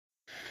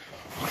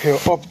Okay,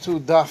 we're up to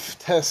Daf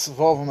Tes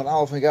Vovim and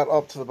Aleph. We got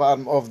up to the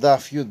bottom of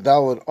Daf Yud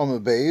Daled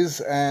Amud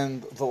Beis,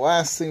 and the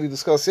last thing we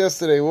discussed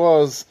yesterday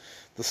was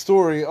the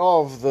story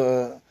of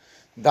the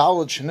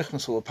Daled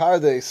Shenichnasu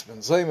Lepardes Ben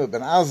Zoyma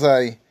Ben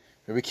Azai,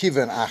 Rabbi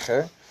Kiva and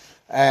Acher,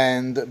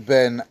 and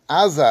Ben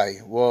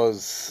Azai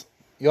was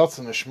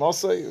Yotzei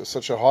Nishmasei. It was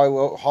such a high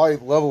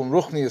level in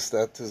Ruchnius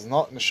that his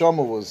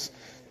neshama was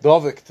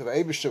Dovik to the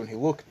Eibishter when he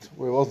looked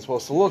where he wasn't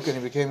supposed to look, and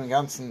he became a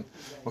ganzen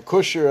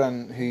makusher,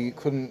 and he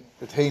couldn't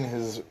retain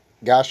his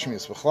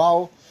gashmius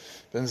v'chlal.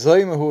 Ben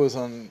Zoyma, who was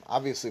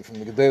obviously from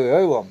the Gedolei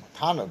Olam,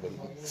 Tana, but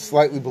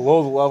slightly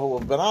below the level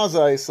of Ben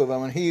Azai, so that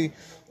when he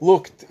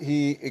looked,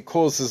 it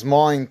caused his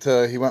mind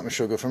he went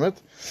meshuggah from it.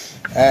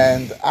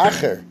 And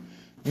Acher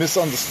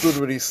misunderstood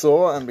what he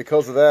saw, and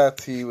because of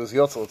that, he was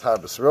Yotzei L'Tar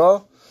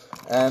B'Sra.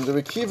 And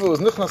the Kiva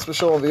was Nichnas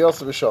B'Shalom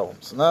v'Yotzei B'Shalom.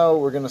 So now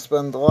we're going to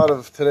spend a lot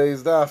of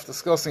today's daf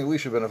discussing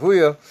Elisha ben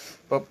Avuya,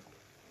 but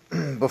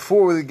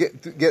before we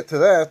get to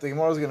that, the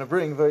Gemara is going to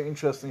bring a very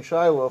interesting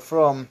shaila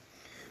from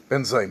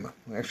Ben Zoyma.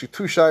 Actually,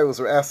 two shailas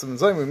were asked of Ben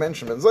Zoyma. We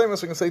mentioned Ben Zoyma,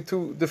 so we can say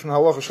two different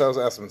halacha shailas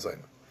asked of Ben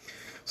Zoyma.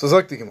 So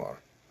Zok the Gemara.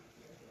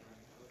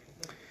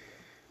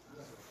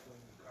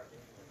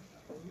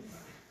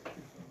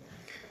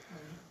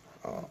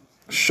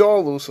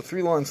 Shalu, so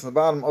 3 lines in the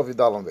bottom of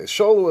Yudalon base.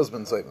 Shalu has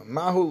been Zoyma.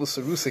 Mahu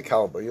l'seruse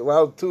kalba. You're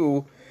allowed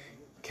to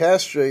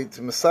castrate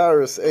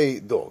Mesaris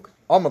a dog.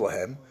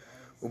 Amalahem.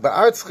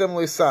 Uba'artzchem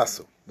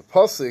le'sasu. The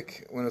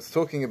pasuk, when it's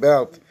talking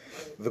about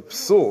the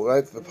psul,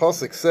 right? The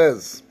pasuk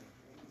says,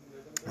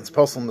 it's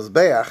pasuk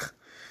mizbeach.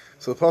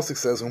 So the pasuk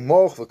says,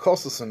 Umoch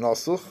v'kosus and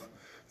nasuch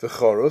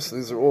v'chorus.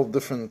 These are all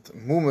different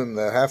mumim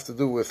that have to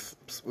do with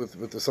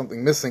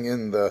something missing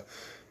in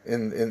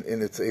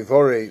its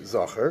evore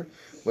zacher.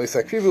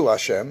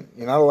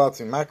 You're not allowed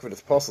to make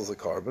its apostles a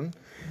carbon.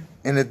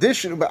 In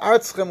addition, you're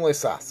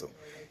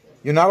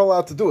not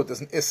allowed to do it. There's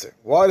an isser.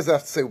 Why does it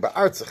have to say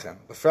ba'artzachem?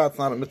 The frat's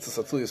not a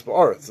mitzvah satuyas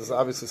ba'aretz. There's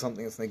obviously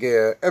something that's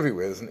negea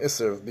everywhere. There's an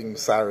isser of being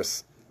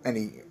mesaris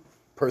any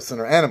person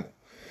or animal.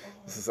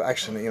 This is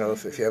actually,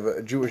 if you have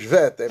a Jewish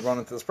vet, they run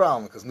into this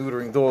problem because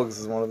neutering dogs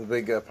is one of the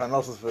big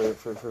parnosses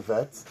for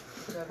vets.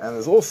 And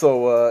there's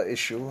also an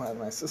issue.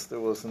 My sister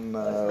was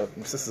my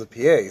sister's a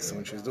PA, so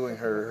when she was doing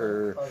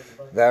her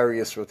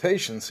various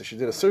rotations, so she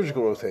did a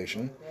surgical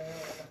rotation,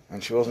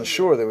 and she wasn't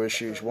sure.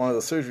 One of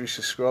the surgeries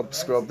she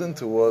scrubbed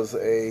into was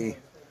I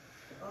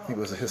think it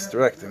was a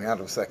hysterectomy, not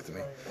a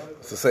vasectomy.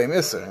 It's the same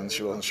isser, and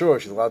she wasn't sure.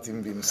 She's allowed to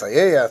even be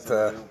Messiah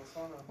at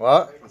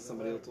what?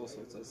 Somebody else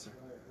also it's isser.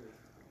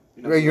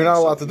 You're not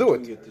allowed to do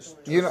it.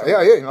 You're not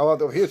allowed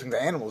to overhear the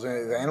animals.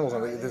 The animals,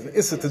 there's an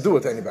issa to do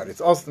it to anybody.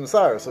 It's us the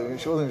Messiah, so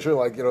she wasn't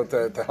sure,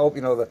 to help.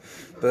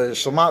 The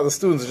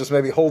students are just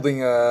maybe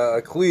holding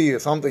a kli or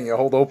something. You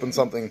hold open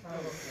something.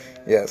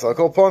 Yeah. So I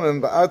call upon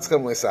him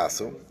ba'artzchem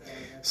le'sasu.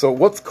 So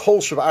what's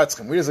kol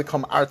shev'artzchem? Where does it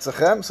come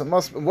artzachem? So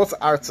what's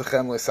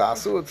artzachem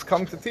le'sasu? It's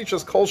come to teach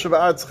us kol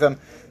shev'artzchem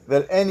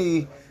that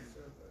any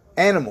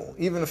animal,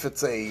 even if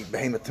it's a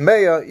behemoth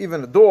tmeya,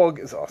 even a dog,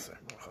 is aser.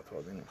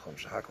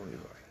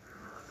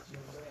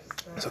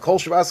 So kol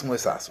shivasim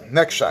leisasim.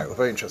 Next shayla,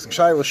 very interesting.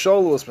 Shayla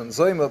sholu has been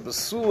zoyma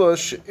basula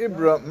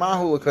sheibra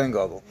mahu l'kain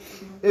gadol.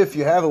 If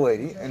you have a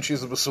lady and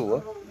she's a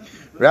basula,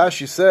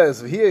 Rashi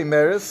says v'hiei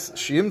meres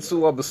sheimtzu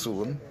la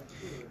basulim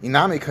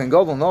inami kain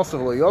gadol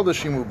nosav le'yoda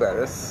shimu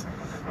beres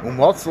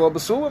umwatz la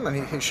basulim,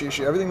 and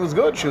she everything was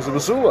good. She was a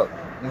basula.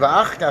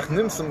 V'ach kach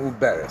nimsam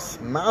uberes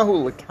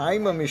mahu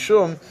l'kaima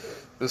mishum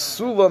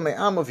basula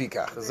me'ama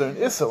vikach. Is there an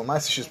issa?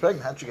 L'maisa she's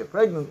pregnant. How'd she get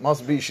pregnant?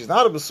 Must be she's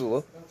not a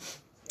basula.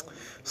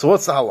 So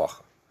what's the halacha?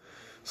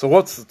 So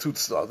what's the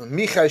tutzah? The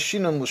michai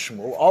shinan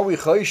l'shmuel. Are we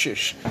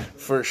chayshish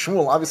for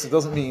Shmuel? Obviously,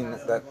 doesn't mean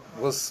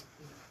this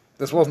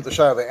wasn't the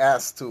shayla they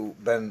asked to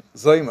Ben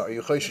Zoyma. Are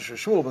you chayshish for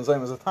Shmuel? Ben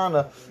Zoyma is a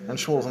Tana, and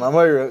Shmuel's an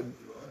Amira,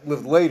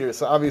 lived later.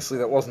 So obviously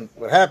that wasn't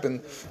what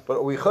happened. But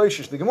are we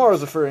chayshish? The Gemara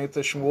is referring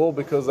to Shmuel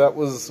because that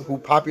was who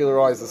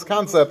popularized this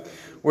concept.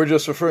 We're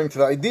just referring to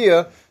the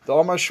idea. The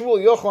Amar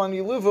Shmuel Yochanan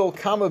Yilivol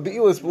Kama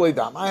Beilas B'lei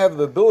Dam. I have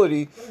the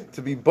ability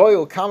to be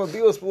boil Kama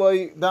Beilas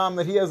B'lei Dam.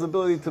 That he has the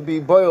ability to be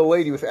boil a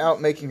lady without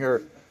making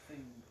her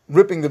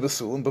ripping the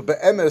basulim. But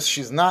be'emes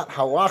she's not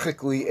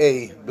halachically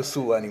a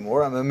basula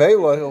anymore. And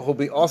Memela he'll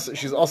be also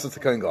she's also to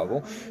Kohen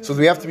Gadol. So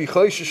we have to be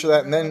chayshish for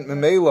that. And then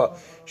Memela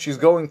she's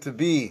going to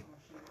be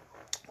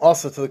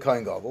also to the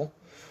Kohen Gadol.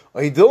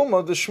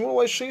 Ahidilma the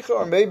Shmuel Shicha,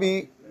 or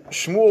maybe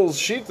Shmuel's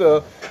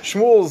Shita,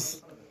 Shmuel's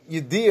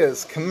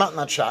Yediyas kamat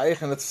not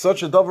shaykh, and it's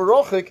such a davar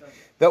rochik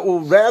that will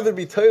rather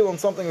be tail on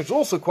something which is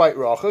also quite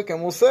rochik,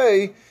 and we'll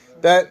say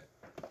that.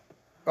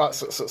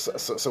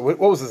 So what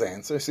was his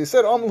answer? So he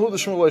said, and we'll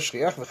assume that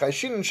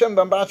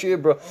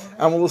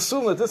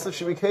this that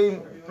she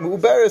became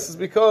mu'beres is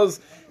because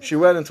she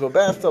went into a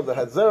bathtub that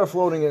had zera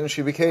floating in it, and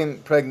she became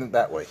pregnant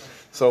that way.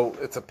 So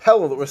it's a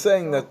pella that we're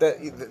saying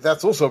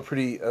that's also a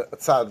pretty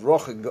tzad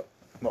rochik.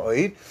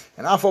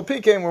 And Afal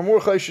Pikein, we're more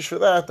chayshish for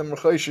that than we're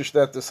chayshish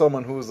that there's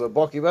someone who's a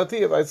baki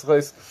bati of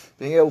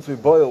being able to be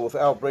boiled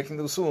without breaking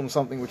the sulam,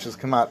 something which is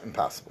kamat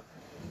impossible.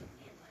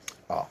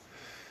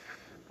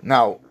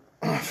 Now,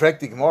 Frek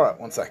Gemara,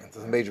 1 second,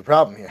 there's a major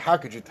problem here. How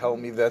could you tell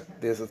me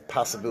that there's a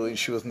possibility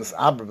she was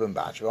Nis'abra ben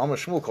Batch? Amar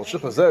Shmuel called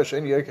Shichazer,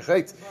 She'en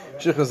Yerkechetz.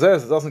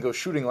 Shichazer, it doesn't go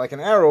shooting like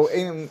an arrow,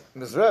 Ein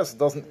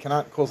Mizres,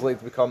 cannot cause late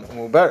to become a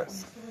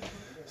Muberes.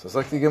 So it's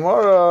like the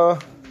Gemara,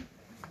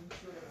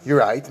 you're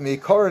right,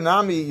 Me'ikor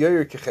Nami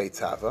Yerkechetz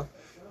Hava.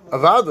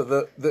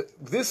 Avada,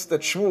 this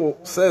that Shmuel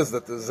says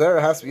that the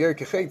zera has to be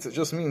yerkechetz, it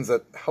just means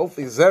that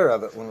healthy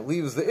zera, that when it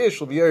leaves the ish,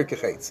 will be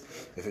yerkechetz.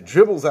 If it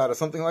dribbles out or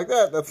something like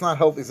that, that's not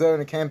healthy zera,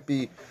 and it can't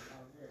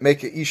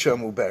make a isha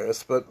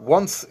muberes. But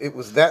once it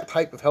was that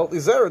type of healthy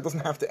zera, it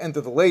doesn't have to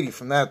enter the lady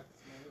from that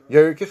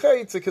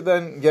yerkechetz, it could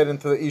then get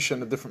into the isha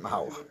in a different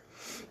mahalach.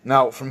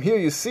 Now, from here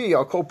you see,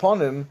 I'll call upon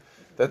him,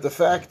 that the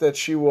fact that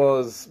she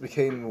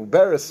became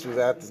muberes through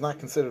that is not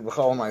considered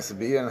b'chal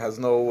ma'asabi and has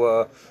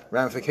no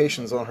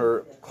ramifications on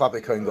her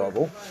klape kohen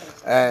gadol.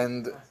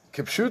 And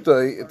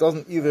kipshutai, it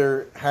doesn't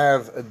either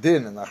have a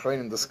din, and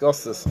Achronim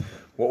discussed this,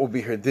 what would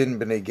be her din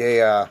b'nei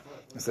geya,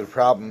 instead of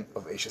problem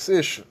of Eshes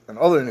Ish and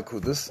other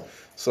nekudas.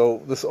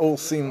 So this all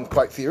seemed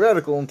quite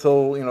theoretical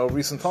until,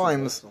 recent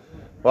times.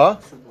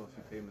 What?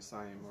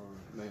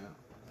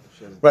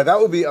 Right, that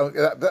would be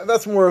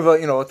that's more of a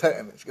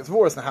it gets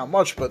worse than how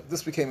much, but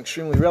this became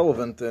extremely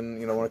relevant.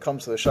 And when it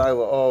comes to the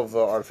shaila of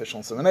artificial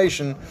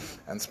insemination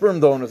and sperm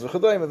donors,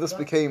 this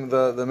became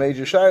the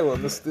major shaila.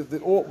 And the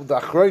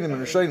achronim and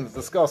rishonim that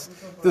discussed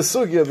this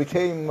sugya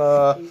became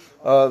the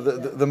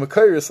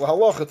makayris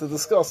lahalacha to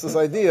discuss this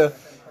idea.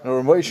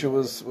 Moshe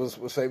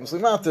was famously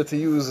not to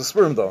use a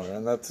sperm donor,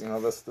 and that's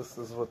this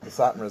is what the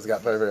Satmars got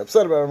very, very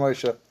upset about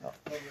Moshe.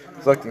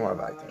 Talking more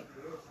about it.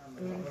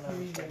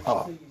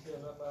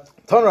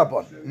 Ton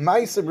Rabban,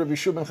 Ma'aseh Rabbi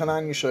Shua ben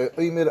Chananya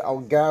she'omer al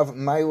gav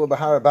Ma'ila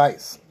b'Har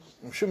Bayis.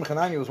 Rabbi Shua ben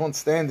Chananya was once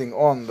standing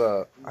on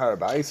the Har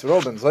Bayis.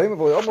 Rob ben Zayma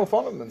v'Omer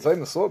Fonim ben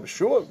Zayma saw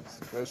B'Shua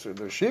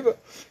the Shiva.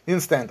 He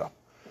didn't stand up.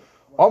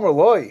 Omer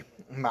Loi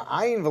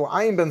Ma'ayin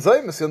v'Ayin ben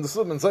Zayma. He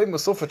understood ben Zayma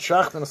was so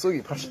fetchacht and a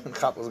sugi.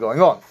 What was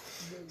going on?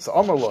 So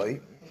Omer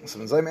Loi. So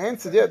ben Zayma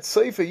answered, yet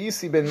Seifa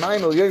Yisi ben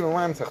Ma'im el Yoyim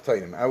Lam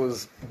Tachtayim. I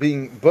was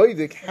being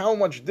boidik how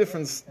much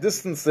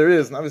distance there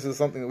is, and obviously it's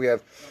something that we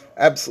have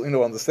absolutely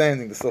no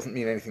understanding. This doesn't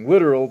mean anything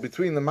literal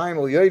between the Ma'im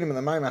el Yoyim and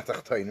the Ma'im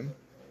Tachtayim.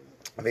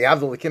 And the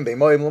Avdol Lekim Bei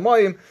Moyim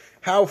L'Moyim.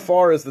 How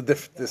far is the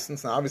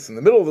distance? Now, obviously, in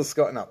the middle of the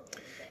sky. Now,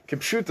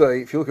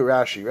 Kipshutai, if you look at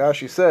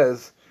Rashi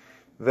says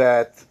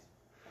that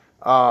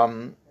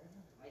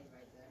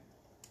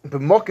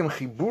b'mokim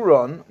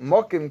chiburon,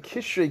 mokim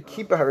kishrei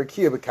kipa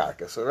harakia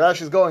b'karka. So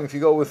Rashi's going, if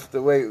you go with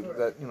the way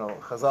that,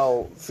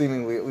 Chazal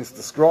seemingly at least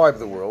describe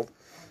the world,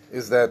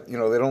 is that, they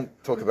don't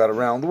talk about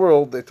around the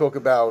world, they talk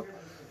about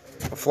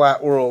a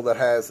flat world that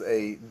has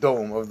a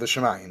dome of the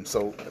Shemayim.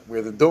 So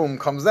where the dome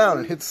comes down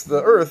and hits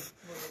the earth,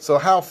 so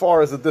how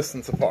far is the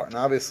distance apart? And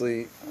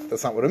obviously,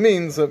 that's not what it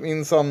means. It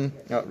means some,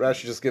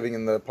 Rashi just giving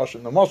in the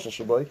Pashat Namashal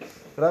Shabbai,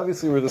 but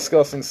obviously we're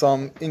discussing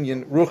some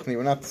Inyan Ruchni,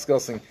 we're not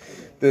discussing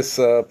this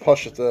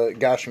Pashat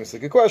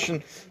Gashmistic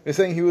question. We're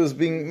saying he was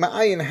being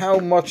ma'ayin, how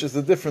much is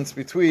the difference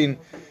between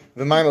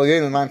the Ma'im El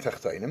Yoyim and the Ma'im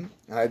Tachtayim.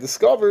 And I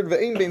discovered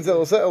ve'ein bein zel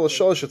el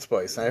shalosh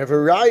etzbais. And I have a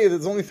raya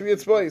that's only 3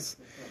 etzbais.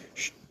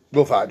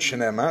 Bilvad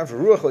shenemar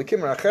v'ruach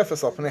lekim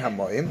rachefes al pnei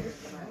hamoyim.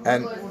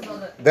 And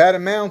that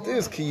amount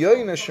is ki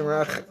yoyna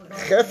shemrach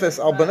chefes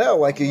al banel,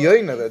 like a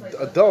yoyna,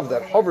 a dove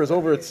that hovers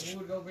over its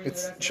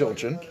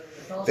children.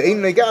 The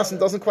ein negas and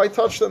doesn't quite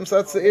touch them, so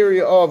that's the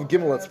area of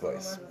Gimel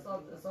etzbais.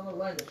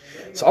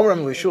 So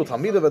Amram Lishul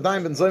Talmida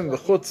V'Daim Ben Zayim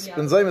B'Chutz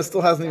Ben Zayim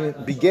still hasn't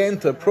even began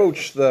to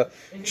approach the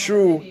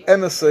true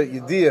emissary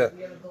idea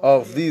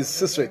of these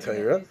Sisrei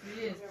Torah.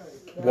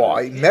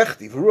 Why?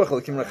 Mechti V'Ruach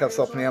L'Kim Rechav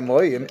Sal Pnei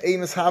Hamoyim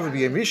Emes Hava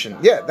B'Yem Rishon.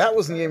 Yeah, that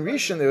was in Yem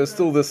Rishon. There was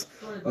still this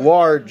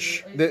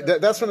large.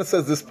 That's when it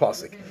says this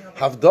pasuk.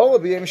 Havdalah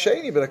B'Yem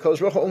Sheni, but HaKadosh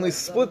Baruch Hu only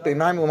split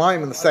B'Naim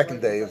L'Mayim in the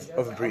second day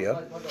of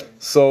Bria.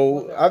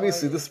 So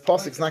obviously this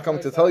pasuk is not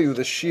coming to tell you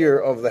the shear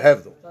of the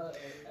Hevdel.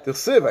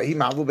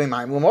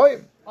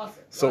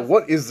 So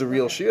what is the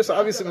real shear? So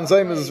obviously when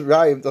Zayim is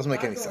Rayim doesn't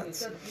make any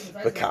sense.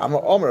 The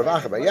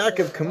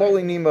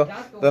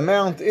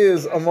amount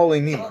is a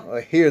moli nima,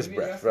 a hair's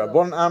breadth.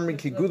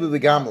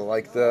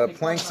 Like the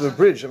planks of the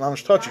bridge that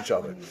mamish touch each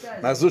other.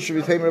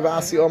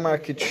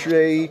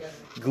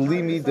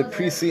 Glimi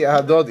deprisi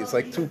ahadodi. It's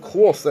like two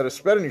cloths that are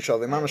spread on each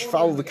other. They mamish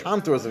follow the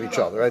contours of each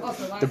other, right?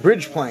 The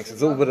bridge planks,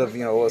 it's a little bit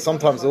of,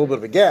 sometimes a little bit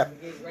of a gap,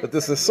 but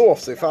this is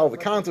soft, so they follow the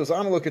contours.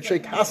 I'm look at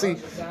Sheikh Hasi,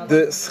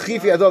 the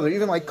schifi adother,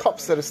 even like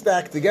cups that are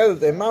stacked together,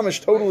 they're mamish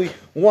totally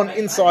one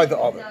inside the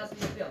other.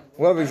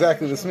 Whatever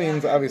exactly this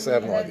means, obviously I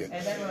have no idea.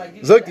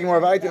 Zokti more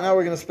right, and now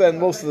we're going to spend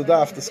most of the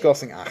daf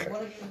discussing Acher.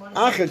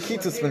 Acher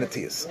kitzitz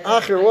benetias.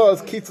 Acher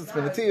was kitzitz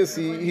benetias.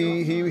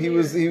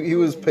 He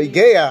was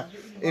pegeya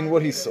in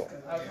what he saw.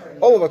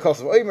 All of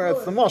Akasav Omer,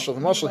 it's the mashal.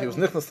 The mashal, he was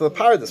nichnas to the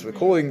paradise. We're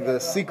calling the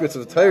secrets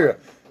of the Torah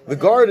the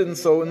garden.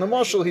 So in the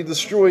mashal, he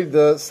destroyed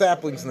the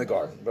saplings in the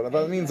garden. But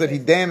that means that he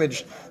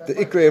damaged the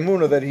Ikrei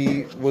Emunah that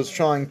he was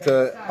trying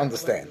to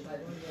understand.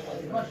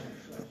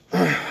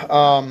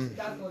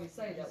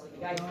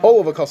 All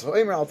of a kosof.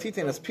 Eimer al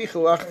titin es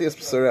pichel achtias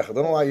b'sarecha.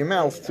 Don't allow your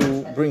mouth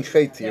to bring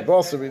chait to your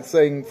boss or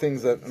saying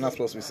things that are not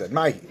supposed to be said.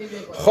 Mahi.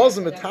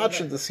 Chozim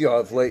etachin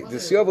disyav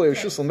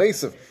reshusel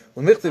meisiv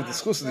l'michtiv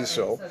dischusa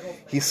disshol.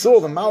 He saw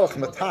the malach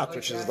matat,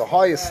 which is the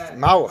highest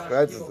malach,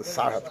 right? This is the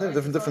sarhapnim,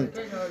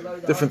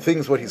 different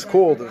things what he's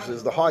called, which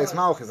is the highest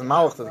malach. Is the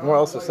malach that the Gemara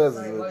also says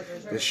is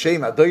the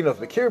Shem Adonov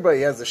Bekirba.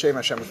 He has the Shem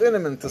Hashem within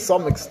him, and to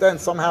some extent,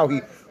 somehow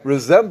he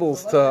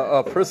resembles to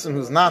a person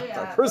who's not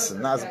a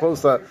person, as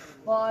opposed to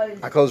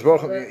HaKadosh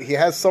Baruch Hu. He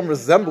has some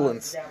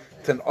resemblance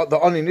to the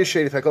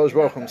uninitiated HaKadosh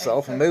Baruch Hu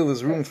himself, and maybe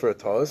there's room for a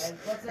toss.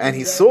 And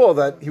he saw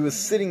that he was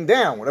sitting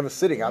down, whatever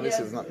sitting,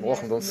 obviously it's not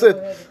Malachim don't sit,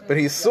 but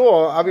he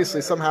saw,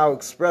 obviously somehow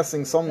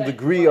expressing some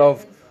degree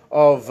of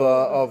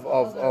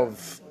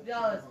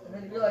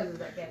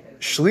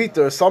shlita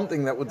or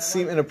something that would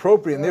seem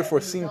inappropriate, and therefore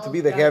seemed to be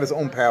that he had his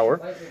own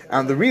power.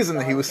 And the reason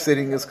that he was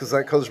sitting is because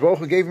HaKadosh Baruch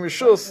Hu gave him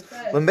rishus,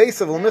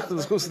 l'meisav l'michtav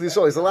zchus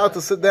d'Yisrael. He's allowed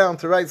to sit down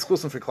to write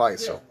zchusim for Klal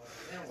Yisrael.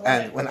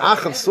 And when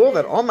Achav saw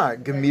that, Omar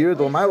gemir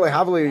dolmai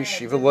lehavle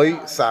yeshiva loy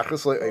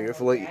sachas loy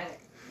eirif loy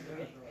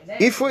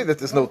ifui, that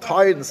there's no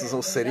tiredness, there's no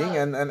sitting,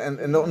 and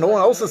no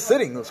one else is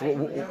sitting.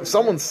 So if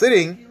someone's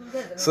sitting,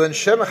 so then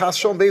Shema Chas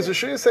Shalom Beis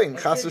Rishon is saying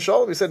Chas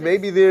Shalom. He said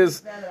maybe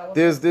there's two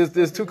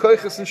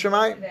koiches in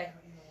Shemayim.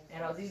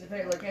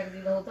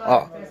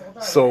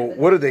 So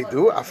what did they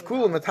do?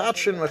 Afkul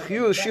Metachin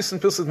Machiu Shisin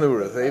Pilsat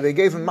Nura. They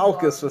gave him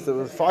Malchus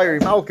with fiery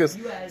Malchus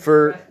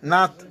for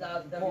not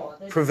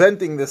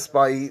preventing this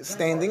by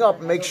standing up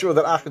and make sure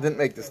that Achad didn't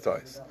make this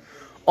toys.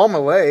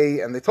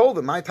 Omalei, and they told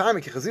him, "My time,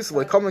 why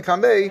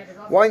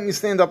didn't you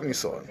stand up and you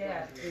saw him?"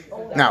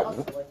 Now,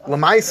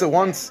 Lamaisa,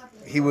 once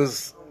he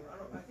was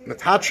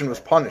Metachin was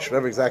punished,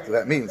 whatever exactly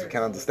that means. We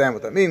can't understand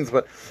what that means,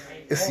 but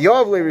he was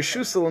given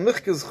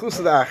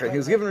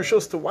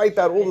rishus to wipe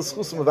out all the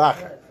schusim of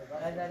Acher.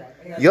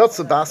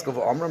 Yotze Baskel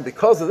v'Amram.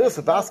 Because of this,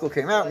 the Baskel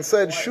came out and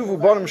said, "Shuvu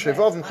bonim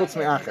shevavim chutz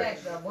me'Acher,"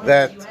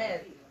 that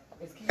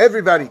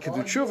everybody could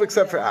do tshuva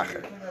except for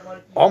Acher.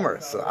 Omer,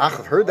 so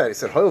Achav heard that. He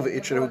said, if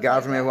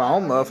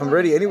I'm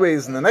ready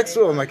anyways in the next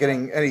world, I'm not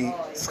getting any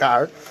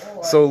schar.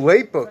 So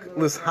Leipuk,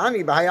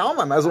 Lishani B'hai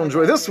Alma, I might as well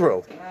enjoy this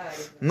world.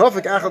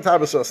 Nofik Achal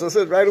Tabashos. So I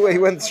said right away, he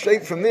went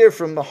straight from there,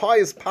 from the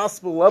highest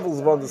possible levels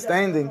of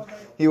understanding,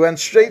 he went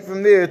straight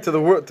from there to the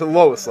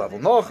lowest level.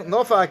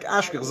 Nofak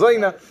Ashkir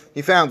Zaina,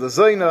 he found the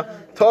Zaina,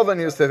 Tovan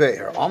he was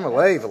Teveher.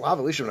 Amalei, V'lav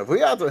Elishim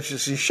Navuyat,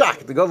 she's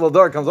shocked. The Gadol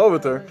Dar comes over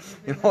to her,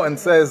 and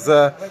says,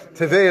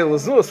 Teveher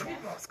Laznus,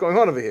 what's going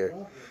on over here?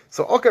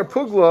 So Okar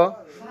Pugla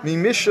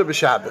Mimisha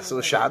b'Shabbos. So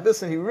the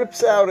Shabbos, and he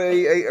rips out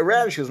a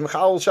radish. He was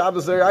Mechal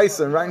Shabbos there,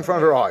 Isa, right in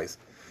front of her eyes.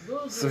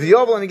 So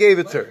V'yovel, and he gave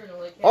it to her.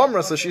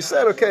 Omra, so she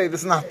said, okay,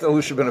 this is not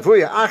Elisha ben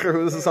Avuya. Acher,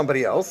 this is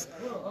somebody else.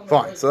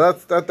 Fine. So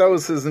that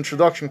was his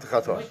introduction to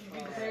Chatoy.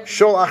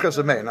 Shol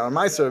Acher Meir. Now,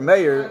 Meiser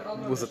Meir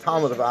was a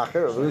Talmud of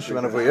Acher, of Elisha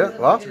ben Avuya.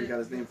 What? That's where he got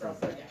his name from.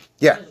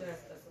 Yeah.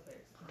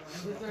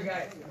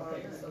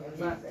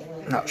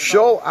 Now,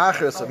 Shol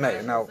Acher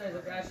Meir. Now,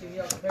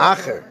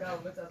 Acher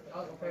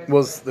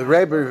was the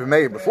Rebbe of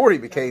Meir before he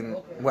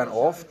went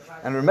off,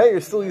 and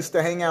Meir still used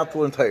to hang out to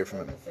learn Torah from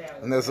him.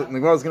 And the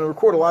Gemara is going to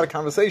record a lot of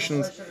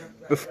conversations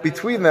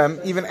between them,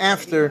 even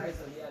after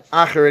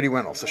Acher already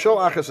went off. So Shol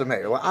Acher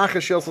Meir.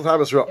 Acher Shel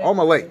Sotabas Ra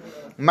Omalei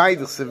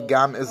Maidasiv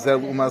Gam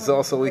Ezel Umazel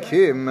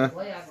Asalikim.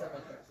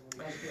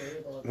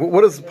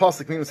 What does the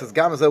pasuk mean? It says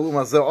Gam Ezel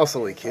Umazel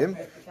Asalikim.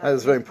 That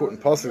is a very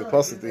important pasuk. The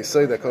pasuk they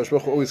say that Kadosh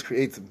Baruch Hu always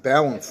creates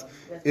balance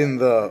in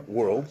the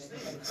world.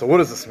 So what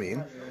does this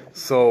mean?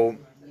 So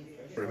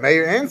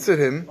Meir answered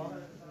him,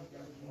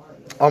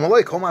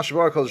 Amalei Kol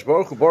Mashabar Kadosh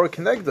Baruch Hu Bar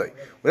Kenegdai.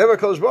 Whatever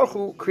Kadosh Baruch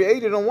Hu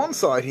created on one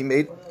side, he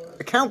made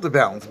a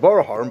counterbalance.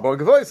 Bar Har and Bar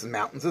Gavois.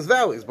 Mountains as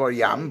valleys. Bar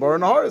Yam, Bar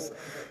Naharis.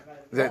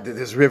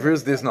 There's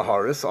rivers, there's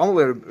Naharis.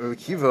 Amalei Rabbi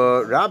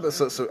Kiva Rabbi.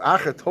 So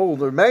Acher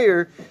told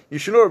Meir, you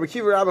should know Rabbi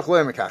Kiva Rabbi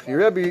Chleimekach.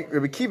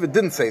 Rabbi Kiva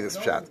didn't say this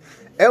pshat.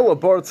 Ela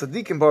bar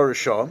tzadikim bar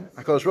rishon.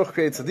 HaKadosh Baruch Hu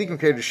created tzadikim,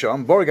 created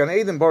rishon. Bar gan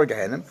eden, bar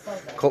gehenim.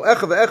 Kol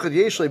echad ve'echad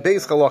yeshlei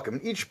beis chalakim.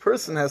 Each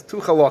person has two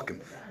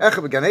chalakim.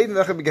 Echad began eden,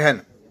 echad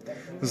begehenim.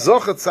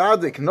 Zochat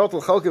tzadik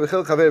notel chalke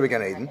v'chil chaver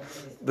began eden.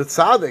 The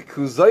tzadik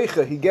who's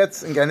zeicha, he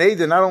gets in gan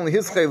eden not only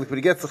his chelik, but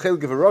he gets the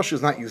chelik of a rosh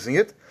who's not using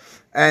it.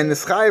 And the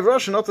schai of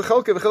rosh not the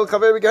chalke v'chil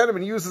chaver begehenim,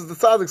 and he uses the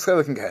tzadik's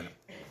chelik in gehenim.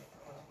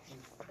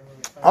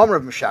 Amr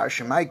of Mishar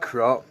Shemai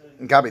Kra.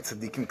 Gabi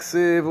tzadikim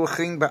ksiv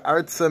l'ching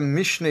ba'artza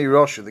mishnei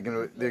roshu.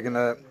 They're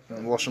gonna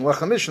lashon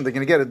lecha mission. They're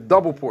gonna get a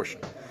double portion.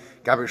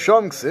 Gabi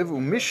shom ksiv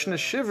u'mishna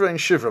shivra and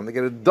shivram. They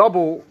get a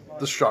double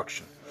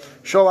destruction.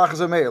 Shol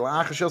achas ameir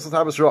la'achas shel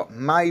satabas ra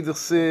ma'id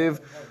ksiv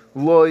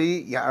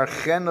loy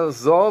ya'archena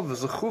zov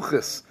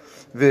v'zechuches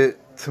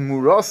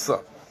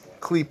v'temurasa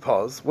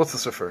klipaz. What's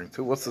this referring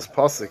to? What's this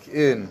pasuk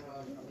in?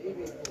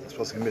 This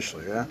pasuk in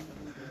Mishlei, yeah.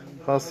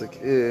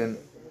 Pasuk in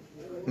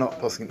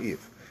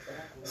Eve.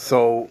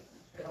 So.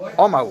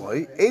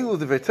 Amaloi, Elu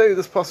the Verteira,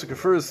 this pasuk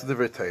refers to the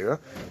Verteira.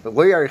 The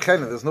Lo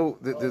Yarichena, there's no,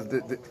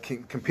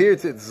 compared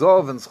to it,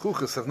 Zov and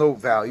Zchuchas have no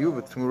value,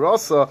 but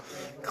Tmurasa,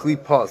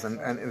 Klipaz,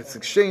 and it's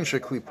exchanged for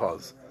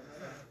Klipaz.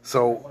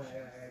 So,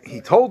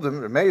 he told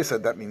him, Meir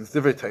said that means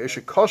divrei Torah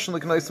shekoshen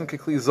l'kneisim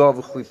kekli zav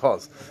v'kli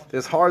paz.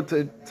 It's hard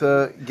to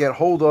get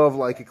hold of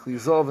like a kli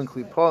zav and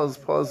kli paz.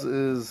 Paz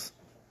is,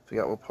 I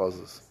forget what paz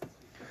is.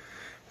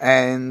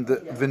 And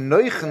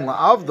v'noichen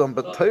la'avdom,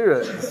 but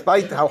Torah,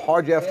 despite how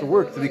hard you have to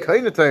work to be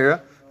kind of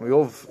Torah, we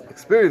all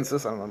experience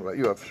this, I don't know about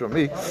you, I'm sure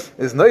me,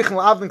 is noichen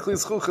la'avdom kli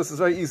zchuchas is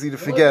very easy to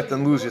forget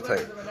and lose your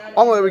Torah.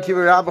 So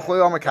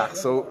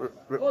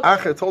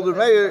Acher told her,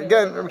 Meir,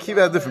 again, Rabbi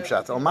Kiva had different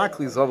pshat.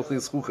 Al-makli zav kli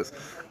zchuchas.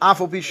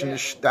 Afal pisha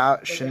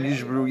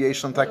shenishbru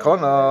yesh lan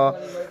takona.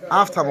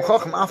 Af Talmid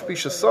Chacham, af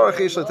pisha sorach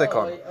yesh lan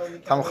takona.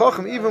 Talmid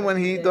Chacham, even when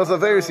he does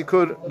averis, he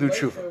could do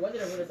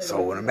tshuva.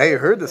 So when Meir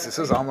heard this, he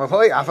says,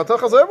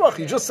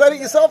 you just said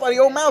it yourself out of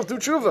your own mouth, do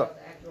tshuva.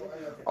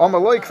 I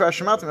already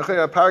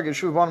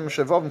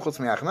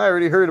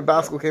heard a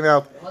baskel came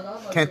out,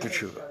 can't do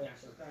tshuva.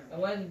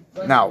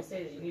 Now,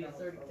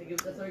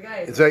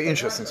 it's very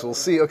interesting. So we'll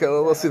see. Okay,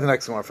 let's see the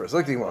next one first.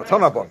 Look at the Gemara.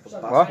 Tonabon.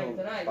 What?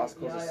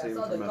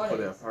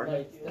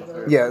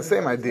 Yeah,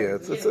 same idea.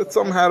 It's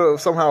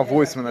somehow a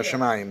voice from the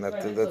Shemayim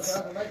that's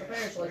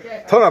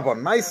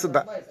Tonabon. Ma'isa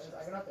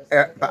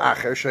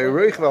ba'acher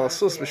she'yiroich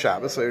v'alasus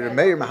b'Shabbos. So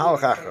Meir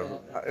mahalach acher.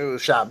 It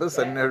was Shabbos,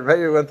 and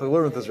Meir went to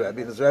learn with his Rebbe.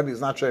 And his Rebbe is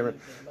not Torah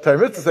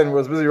mitzvahs anymore. He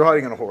was busy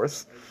riding on a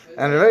horse.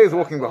 And Meir is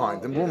walking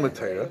behind him. Blum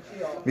Torah.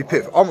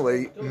 Mipiv.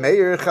 Amalei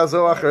Meir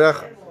chazo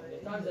acherecha.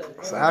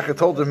 So Acher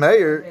told the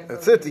Meir,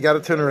 that's it. You got to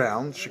turn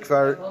around.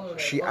 Shikvar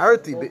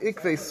shi'arti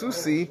beikvei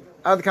susi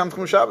ad kam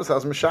Tchum Shabbos. I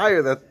was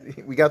Meshayir that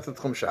we got to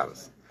Tchum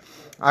Shabbos.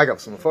 I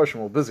got some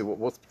unfortunately we're busy.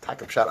 What's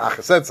Takab Shat?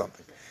 Acher said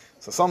something.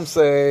 So some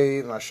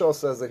say, Mashal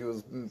says that he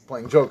was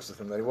playing jokes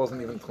with him, that he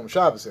wasn't even Tchum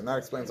Shabbos. And that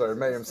explains why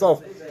Meir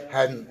himself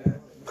hadn't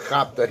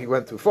chapped that he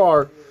went too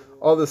far.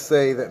 Others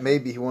say that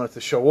maybe he wanted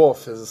to show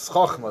off his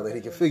chachma that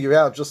he could figure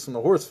out just from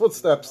the horse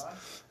footsteps.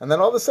 And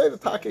then others say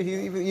that Taka,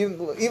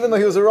 even though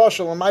he was a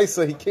Rosh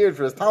Hashanah, he cared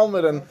for his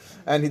Talmud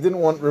and he didn't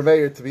want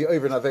Remeir to be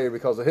over Naveir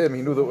because of him.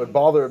 He knew that it would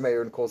bother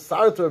Remeir and cause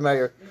Sar to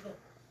Remeir.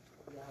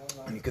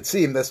 And you could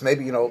see him this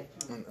maybe, and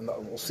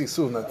we'll see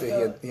soon that he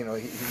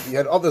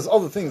had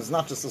other things,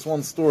 not just this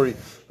one story.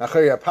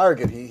 Nachari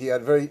Pargit, he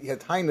had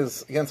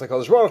tainas against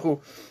HaKadosh Baruch Hu.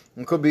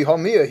 And could be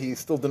Hamiyah, he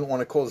still didn't want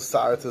to cause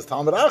Sar to his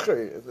Talmud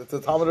Acher. It's a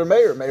Talmud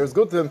Remeir. Meir was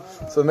good to him.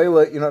 So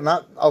Meir,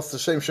 not als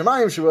Hashem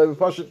Shemayim, Shabbat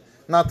Pashat,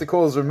 not to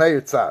cause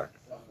Remeir Tsar.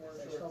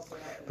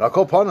 But I'll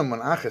call upon him when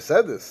Acher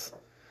said this.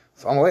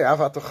 So I'm like,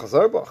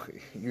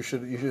 you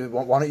should.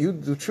 Why don't you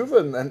do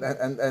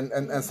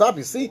tshuva and stop?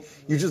 You see,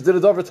 you just did a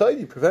davar tayid.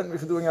 You prevent me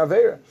from doing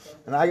avera.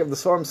 And I have the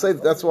Svarim say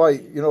that's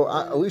why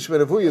Elisha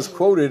ben Avuya is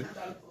quoted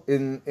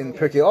in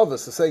Pirkei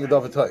Avos as saying a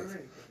davar tayid.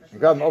 In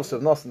Garden of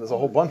Nosen, there's a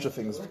whole bunch of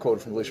things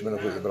quoted from Elisha ben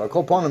Avuya. But I'll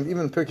call upon him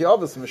even in Pirkei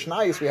Avos in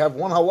Mishnayos. We have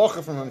one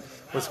halacha from him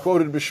was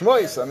quoted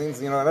b'shmois. That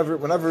means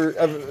whenever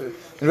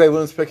anybody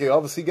learns Pirkei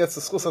Avos, he gets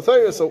the schus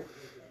hatayra. So.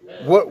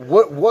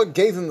 What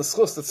gave him the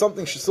schus that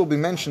something should still be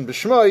mentioned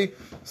b'shmai?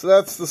 So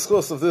that's the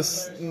schus of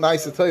this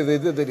nice atay they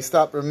did, that he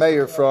stopped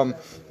Remeir from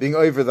being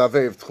over the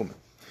avei of tchumen.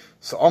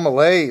 So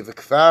Amalei the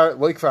kfar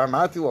loy kfar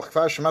mati lo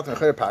kfar shemat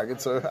mechayer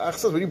pagid. So Ach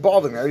says, what are you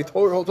bothering me? I already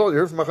told you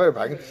heard from mechayer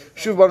pagid.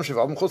 Shuv bam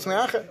shivam chutz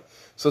me'acher.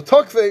 So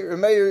Tokvei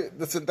Remeir,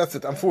 that's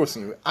it. I'm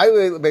forcing you.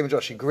 Ailei lebeim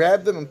Josh. He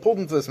grabbed him and pulled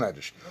him to this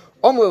medrash.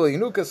 Amalei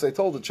Yenukas, they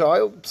told the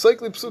child,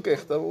 pseikli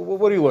psukech.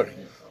 What are you learning?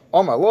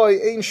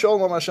 Amalei ein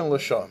shalom Hashem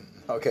l'sham.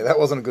 Okay, that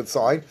wasn't a good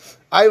sign.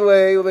 Next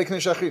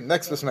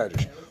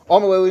medrash.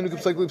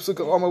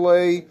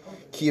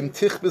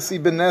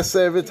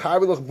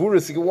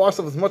 You can wash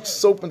off as much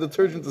soap and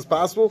detergent as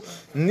possible.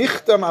 Your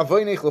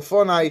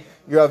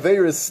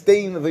aveir is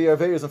stained, your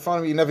aveir is in front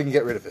of you, you never can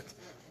get rid of it.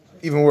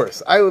 Even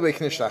worse. Someone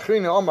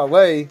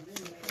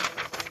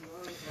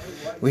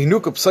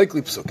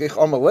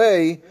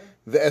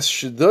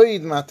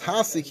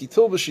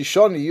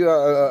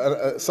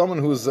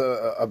who's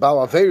a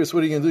Baal Averis,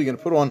 what are you going to do? You're going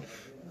to put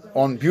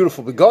on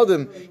beautiful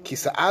begadim, ki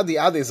sa'adi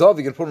ade zav,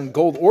 you're going to put on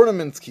gold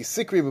ornaments, ki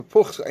sikri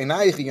bepuch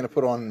einayich, you're going to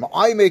put on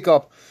eye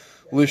makeup,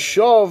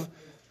 l'shav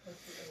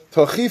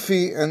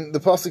tachifi, and the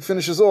pasuk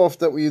finishes off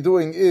that what you're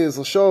doing is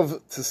l'shav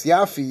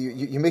tisyafi,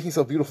 you're making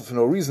yourself beautiful for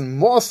no reason,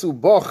 masu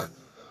bach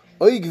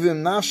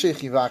oigvim nashech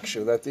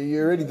yivakshu, that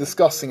you're already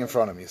discussing in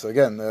front of me. So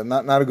again,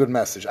 not a good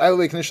message.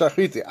 Ailei knish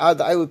achriti, ad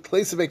ailei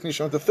place of knish,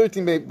 the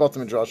 13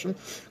 bottom midrashim,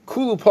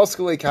 kulu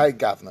paskalei kai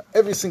gavna.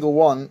 Every single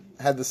one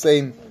had the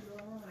same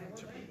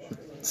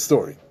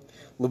story.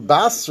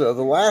 Lebasra,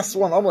 the last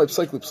one, Amalei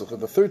Pseikli Psucha,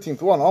 the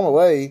 13th one,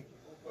 Amalei,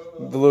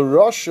 the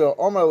L'Rosha,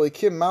 Amalei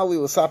Kim Mali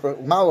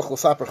Malach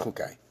L'Saper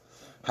Chukai.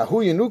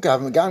 Hahu Yenuka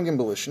have Megam Gim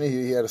Belishni,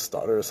 he had a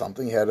stutter or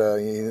something, he had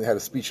a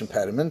speech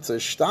impediment. So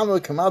Shtama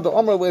Kamada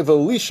Amalei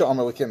V'Elisha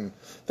Amalei Kim.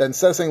 Then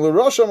instead of saying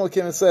L'Rosha Amalei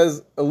Kim, it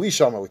says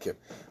Elisha Amalei Kim.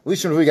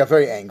 Elisha Amalei got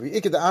very angry.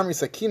 Iked Amri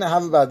Sakina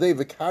Havabadei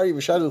V'Kari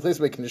V'Shadu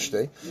L'Tesbe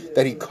Knishtei,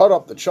 that he cut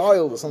up the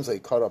child, or some say he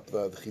cut up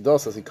the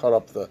Chidos, as he cut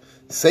up the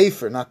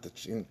Sefer, not to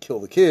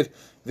kill the kid.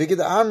 Vikid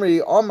Amri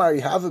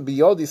Amari have a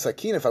biyodi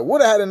Sakina. If I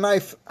would have had a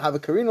knife, have a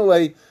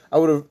karinolei, I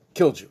would have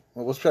killed you.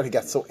 Well, let's try to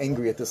get so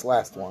angry at this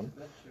last one.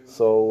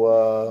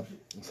 So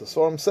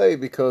Svarim say,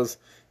 because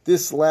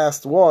this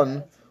last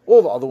one,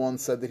 all the other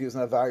ones said that he was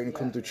an avari and he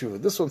couldn't do tshuva.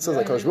 This one says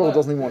that Kadosh Baruch Hu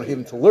doesn't even want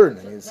him to learn.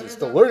 And he's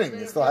still learning.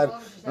 He still had,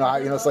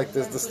 it's like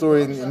there's the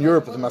story in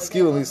Europe of the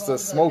maskilim used to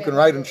smoke and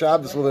write in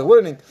Shabbos while they're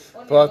learning.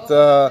 But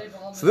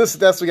so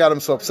that's what got him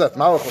so upset.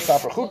 Malach was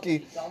Sapar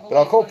Chuki, but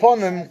I'll call upon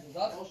him.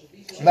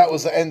 And that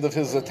was the end of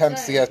his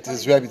attempts to get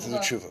his Rebbe to do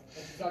tshuva.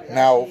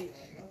 Now,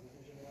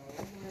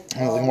 I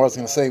don't think more was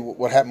going to say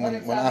what happened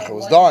when Acher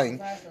was dying,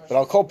 but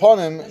I'll call upon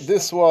him.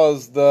 This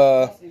was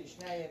the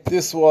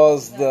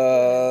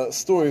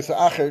story for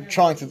Acher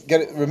trying to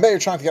get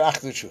Acher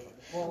to tshuva.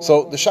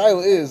 So the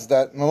shaila is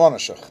that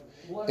Mamanashach,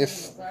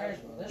 if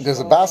there's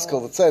a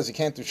baskel that says you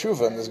can't do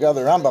tshuva, and there's the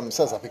other Rambam that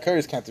says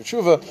Apikaris can't do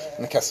tshuva,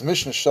 and the Kesef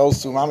Mishnah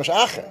shows to Mamash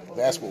Acher.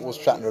 They ask what was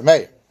Pshat and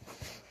Remeir.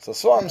 So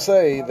Svarim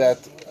say that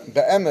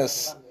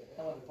be'emes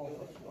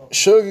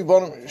shuvu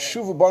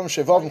bonim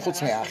shevavim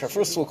chutz me'acher.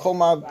 First of all, kol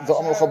mad the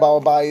amar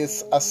chabal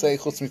bayis asay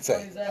chutz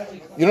mitzay.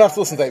 You don't have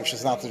to listen to Eivish,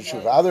 it's not to the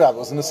tshuva. Other Rabbi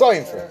was in the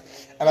soyim for it.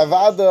 And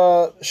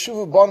avada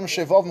shuvu bonim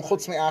shevavim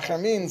chutz me'acher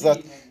means that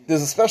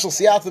there's a special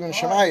siyatim in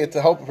Shemaya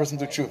to help a person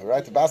do tshuva,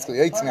 right? The baskel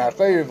yaitz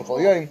me'acher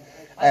v'chol yoyim,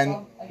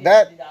 and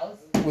that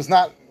was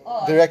not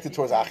directed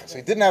towards Acher. So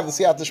he didn't have the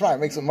Siyat Shema. It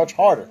makes it much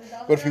harder.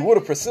 But if he would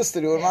have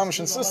persisted, he would have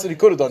insisted, he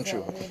could have done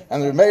tshuva.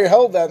 And the Meir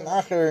held that, and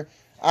Acher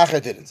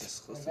didn't.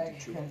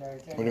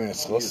 What do you mean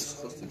it's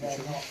chus?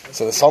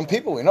 So there's some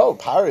people we know,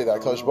 Pari,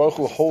 that Kadosh Baruch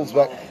Hu holds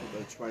back.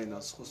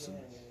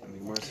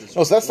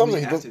 No, so that's something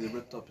he did.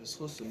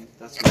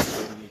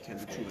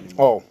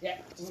 Oh,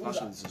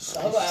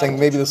 saying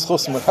maybe the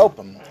schusim would help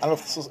him. I don't know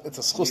if it's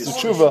a schus to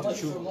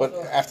tshuva, but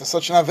after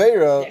such an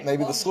aveira,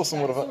 maybe the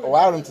schusim would have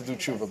allowed him to do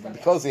tshuva. But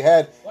because he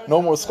had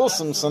no more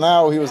schusim, so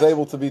now he was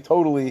able to be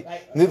totally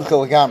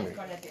nidchel gamri.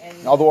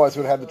 Otherwise, he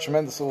would have had the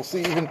tremendous. So we'll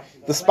see, even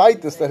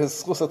despite this, that his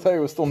schus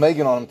atayr was still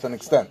nagging on him to an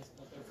extent.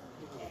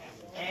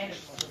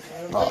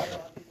 Oh.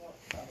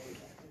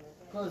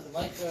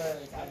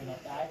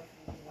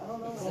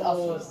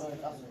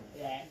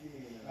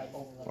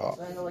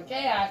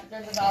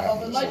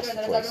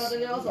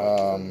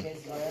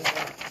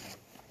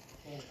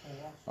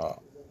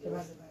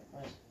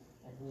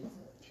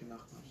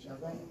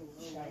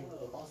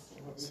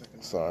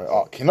 Sorry.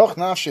 Kinoch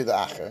nafshi the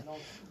acher.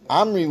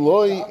 Amri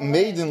loy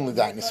maiden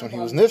l'dainis when he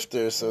was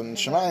nifter. So in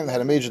Shemayim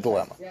had a major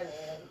dilemma.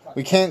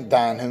 We can't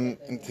dine him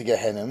to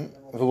Gehenim.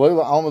 V'loy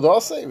la'almad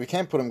asay. We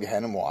can't put him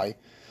Gehenim. Why?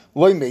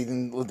 Loy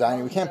maiden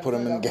l'dainis. We can't put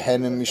him in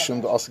Gehenim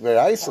mishum da'asik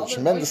v'ra'isel.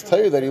 Tremendous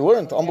Torah that he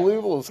learned.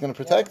 Unbelievable. It's going to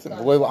protect him.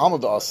 V'loy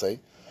la'almad asay.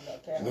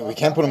 We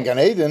can't put him Gan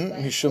Eden.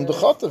 Mishum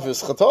da'chatav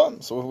is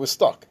chatan. So we're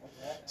stuck.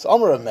 So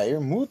Amar Meir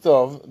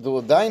mutav the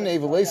l'dainei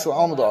v'leisel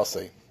almad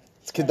asay.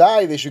 It's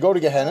kedai. They should go to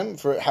Gehenim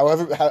for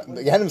however.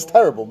 Gehenim is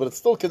terrible, but it's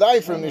still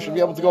kedai for him. They should be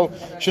able to go.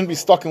 Shouldn't be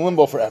stuck in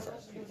limbo forever.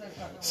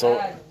 So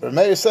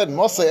Rameir said,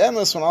 "Mosei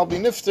emes when I'll be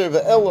nifter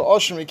ve'ela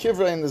oshim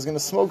mikivra and there's going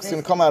to smoke's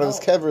going to come out of his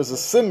kever as a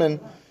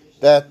simon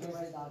that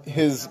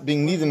his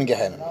being needed in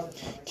Gehenim.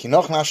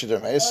 Kinoch nashi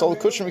Rameir sol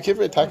kushim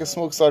mikivra attack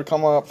smoke started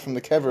coming up from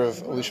the kever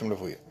of Elisham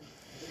Ravuya.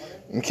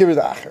 Mikivra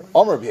the acher.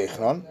 Amar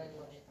B'Yechanan.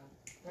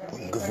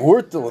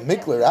 Gevurt the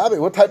mikler Rabbi.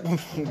 What type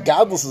of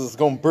godless is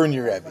going to burn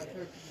your Rabbi?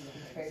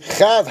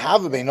 There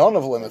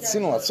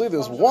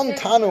was one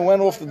Tana who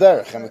went off the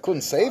derech and we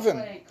couldn't save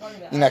him.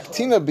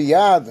 Inaktina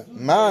biyad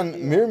man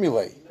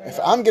mirmile. If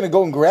I'm going to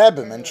go and grab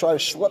him and try to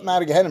schlep him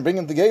out of Gehenna and bring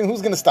him to Gehenna,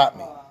 who's going to stop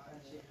me?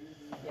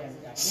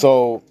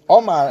 So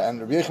Omar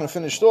and Rabbi Yechon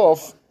finished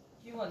off.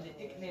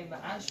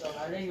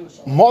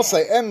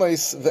 Mosai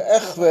emes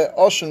ve'echve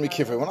oshen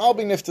mikivre. When I'll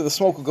be nifter, the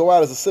smoke will go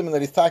out as a simon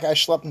that he's tak. I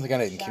schlepped him to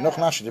Gehenna. Kinoch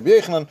nashi Rabbi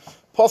Yechon.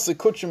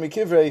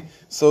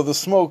 So the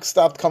smoke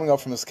stopped coming up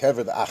from his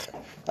kever, the acher.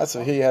 That's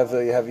so here you have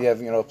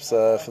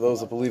for those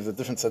that believe that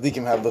different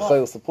tzaddikim have the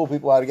chaylos to pull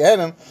people out of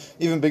Gehenim,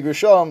 even big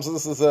rishom. So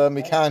this is a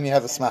mikan. You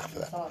have a smach for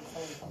that.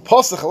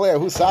 Posach alei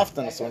who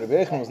saftan. So when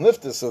Rebbe Yechon was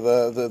nifter, so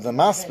the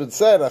maspid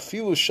said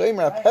afilu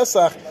shemer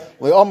pesach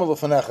le'omer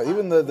lefanecha.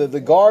 Even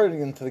the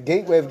guardian to the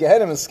gateway of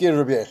Gehenim is scared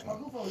of Rebbe Yechon.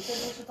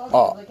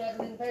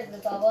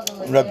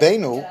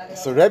 Rabbeinu.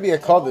 So Rebbe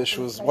HaKadosh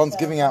was once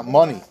giving out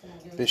money.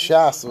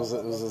 Bishas was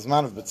his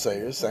man of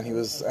B'tzeiros,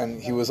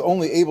 and he was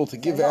only able to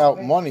give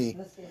out money.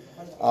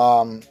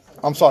 I'm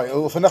sorry,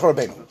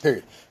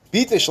 period.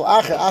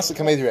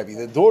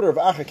 The daughter of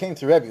Acher came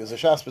to Rebbe. He was a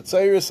Shas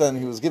B'tzeiros, and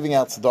he was giving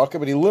out tzedakah,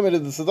 but he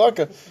limited the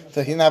tzedakah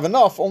to he didn't have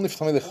enough, only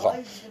for Talmidei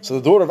Chacham. So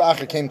the daughter of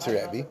Acher came to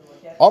Rebbe.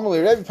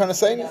 Amalei Rebbe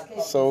Parnaseini.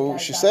 So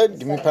she said,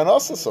 "Give me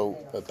Parnasa." So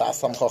Bas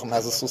Tam Chacham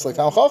has a sus like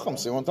Tam Chacham.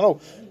 So you want to know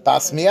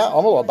Bas Miyat,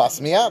 Amalei Bas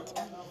Miyat.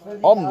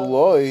 I'm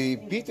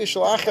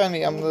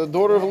the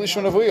daughter of Elisha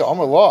Navuya.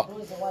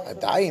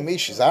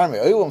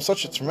 I'm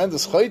such a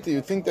tremendous chayte.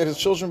 You'd think that his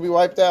children would be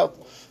wiped out.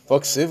 He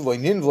quoted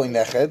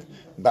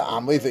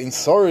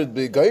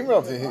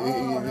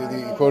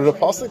a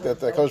pasuk that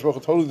Kadosh Baruch Hu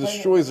totally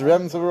destroys the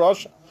remnants of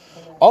Russia.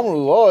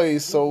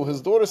 Amruloi, so his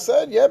daughter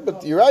said, yeah,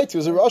 but you're right, he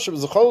was a Rosh, it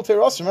was a Chol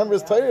Teras, remember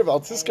his Torah, Al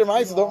Tisker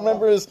Ma'isa, don't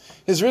remember his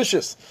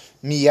Rishis.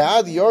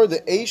 Miyad yor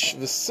the Eish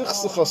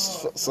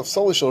v'sichsichos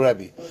Safsoli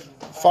Rebbe.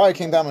 Fire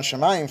came down on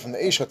Shemayim from the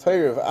Eish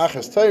HaTorah of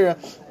Achas Torah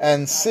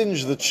and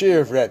singed the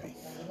chair of Rebbe.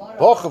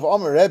 Boch of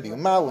Amr Rebbe,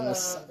 Umalim,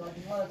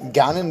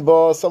 Ganin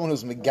Ba, someone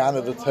who's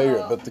Megana the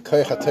Torah, but the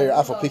Koyach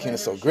HaTorah, Afal Pikin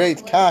is so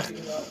great, Kach,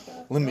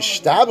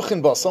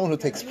 L'mishtabchin ba, someone who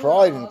takes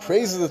pride and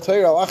praises the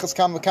Torah, al achas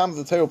kam v'kam,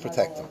 the Torah will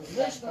protect him.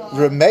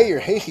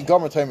 Remeir heichi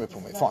gomer Torah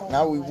mipumei. Fine.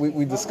 Now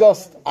we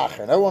discussed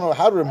Acher. Now we want to know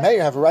how did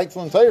Remeir have a right to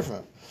learn Torah from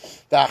him.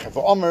 The Acher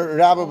for Omer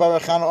Rabba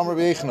Barachana Omer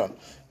Beichanon.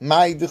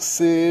 Mai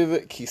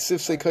d'chsiv ki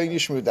sifsei koyin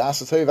yishmu das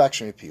Torah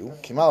v'akshem yipiu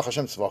ki malach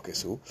Hashem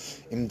tzvakesu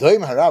im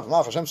doim harav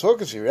malach Hashem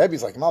tzvakesu.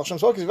 Rebbe's like malach Hashem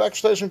tzvakesu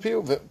v'akshem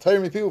Torah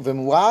yipiu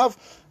v'mulav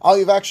al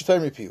yivakshem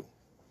Torah yipiu.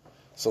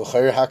 So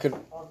how could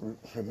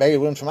Meir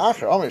learn from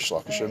Acher? Amr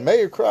Shlakish.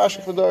 Meir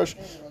Krashik V'Darsh.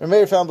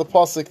 Meir found the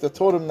pasuk that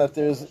taught him that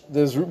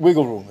there's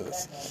wiggle room for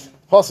this.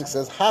 The pasuk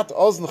says, "Hat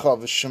oznecha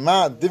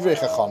v'shema divrei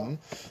chachamim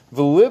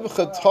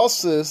v'libcha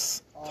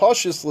tosis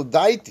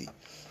l'daiti."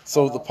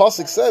 So the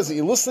pasuk says that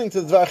you're listening to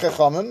the divrei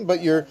chachamim,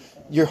 but your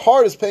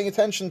heart is paying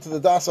attention to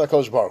the das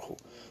HaKadosh Baruch Hu.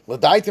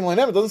 L'daiti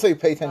l'neim. It doesn't say you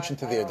pay attention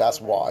to there. That's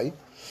why.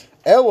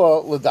 Ella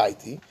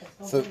l'daiti.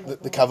 So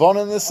the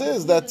kavanah in this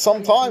is that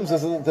sometimes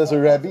there's a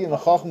Rebbe and the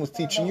Chacham who's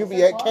teaching you, but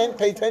you can't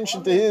pay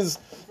attention to his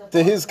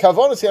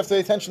kavanah. So you have to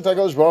pay attention to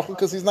HaKadosh Baruch Hu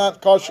because he's not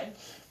kosher.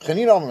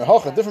 Chanina Omer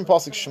Hocha, different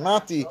pasuk.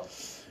 Shemati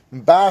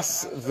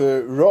bas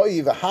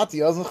v'roi v'hati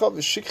aznecha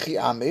v'shikchi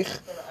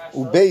amich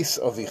ubeis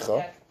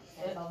avicha.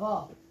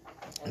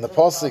 And the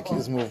pasuk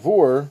is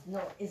muvur.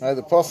 Right,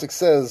 the pasuk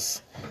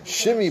says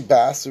Shimi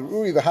bas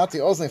v'roi v'hati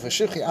aznecha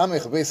v'shikchi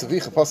amich ubeis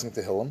avicha. Pasuk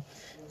Tehillim.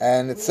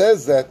 And it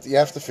says that you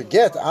have to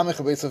forget Amich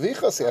Beis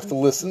Avicha, so you have to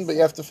listen, but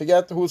you have to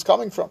forget who it's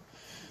coming from.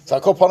 So I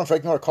call upon him for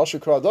ignore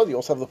Kasha Kradod. You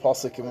also have the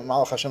pasuk in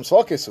Malach Hashem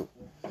Svakesu.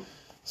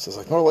 So it's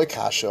like more like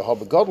Kasha,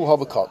 Haba Gadol,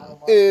 Haba Cotton.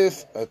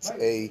 If it's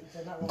a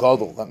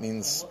Gadol, that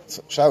means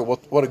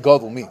what a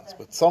Gadol means.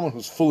 But someone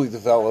who's fully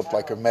developed,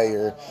 like a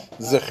Meir,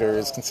 Zicher,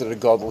 is considered a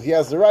Gadol. He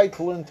has the right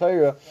to learn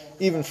Torah,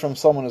 even from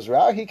someone who's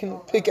Ra. He can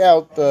pick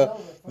out the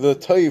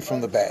Torah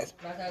from the bad.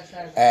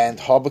 And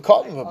Haba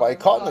Cotton, but by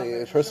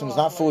Cotton, a person who's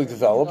not fully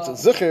developed,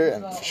 Zicher,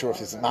 and for sure if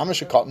he's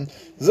Mamish a Cotton,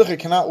 Zicher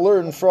cannot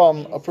learn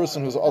from a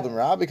person who's Adam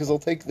Ra, because they'll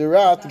take the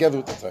Ra together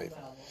with the Torah.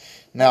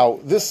 Now,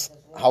 this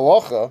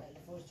halacha,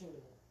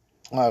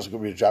 I was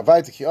going to read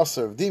Javai to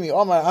Kiyoser of Dimi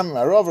Omar Amim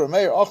Arov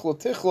Meir Achlo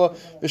Tichla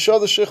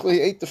B'Shada Shichla. He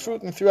ate the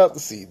fruit and threw out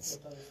the seeds.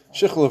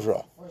 Shichla of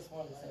Ra.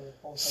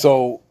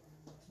 So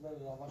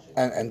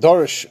and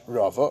Dorish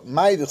Rava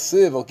Ma'idich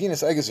Siv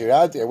Alginis Eges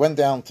Yiradi. I went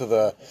down to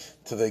the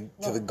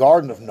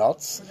garden of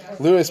nuts.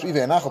 Liris Bive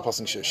Anachal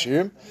Pasing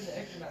Shishim.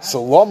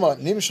 So Lama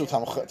Nimshu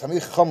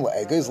Tamich Cham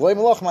LaEgez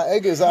Leimelach Ma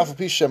Egez Afal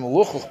Pishem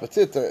Luchluch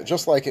Betit.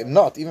 Just like a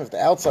nut, even if the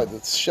outside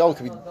the shell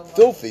can be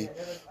filthy,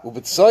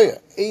 Ubitsoya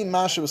Ein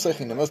Masha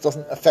B'Seichinim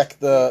doesn't affect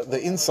the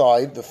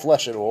inside, the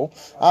flesh at all.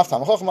 After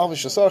Hamachach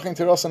Mavish Shasarchin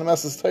Teras and the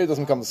message Torah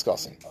doesn't come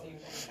discussing.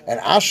 And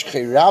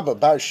Ashkei Rabba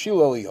Bar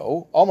Shil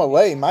Elio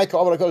Amalei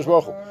Ma'ika Amar HaKadosh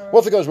Baruch Hu.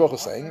 What's the HaKadosh Baruch Hu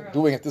saying?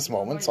 Doing at this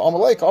moment. So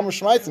Amalei Amar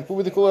Shmaitzim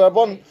Puvi Dekul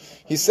Rabban.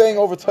 He's saying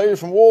over Torah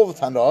from all the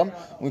Tanam.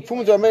 We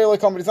Puvi Rameir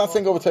like Amar. He's not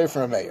saying over Torah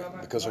from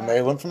Rameir because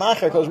Rameir learned from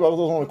Acher. HaKadosh Baruch Hu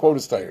doesn't want to quote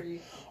his Torah.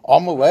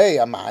 Amalei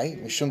Amai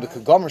Mishum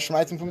Dekagomer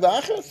Shmaitzim from the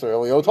Acher. So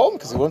Elio told him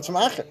because he learned from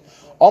Acher.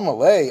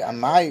 Amalei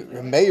Amai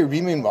Rameir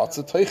Rimin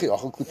Matzah Toichi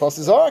Achel Klipas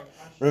Izark.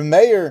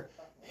 Rameir,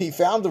 he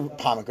found the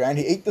pomegranate.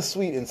 He ate the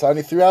sweet inside. And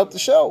he threw out the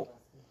shell.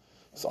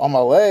 So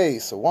Amalei,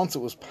 so once it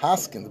was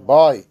paskined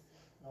by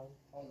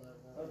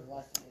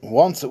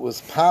Rabbi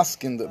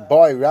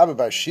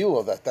Bar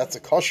Shilo that's a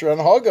kosher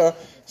and haga.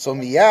 So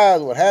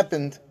miyad, what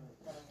happened?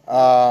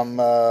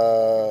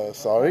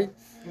 Amalei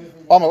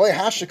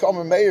hashik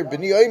Amar Meir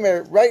b'ni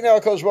Omer. Right now,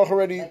 HaKadosh Baruch Hu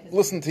already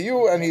listened to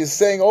you, and he's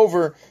saying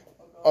over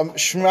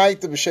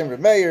Shmaita b'shem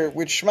Meir,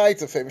 which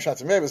Shmaita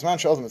b'shem Meir is man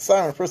shalom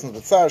mitzayim, a person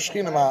is mitzayim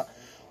shchinama.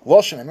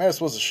 Loshen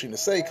Emeres was a Shina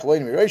say,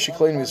 Kalein Mireishi,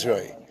 Kalein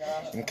Mizroi.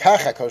 In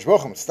Kacha, Kosh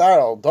Baruch Hu, Mitzar,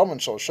 Al Doman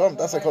Shal Shom,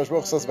 that's what Kosh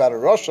Baruch Hu says about a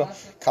Rasha,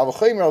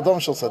 Kavachayim, Al Doman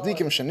Shal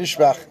Sadikim,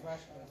 Shenishbach,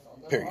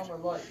 period.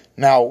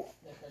 Now,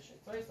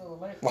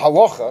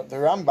 Halacha, the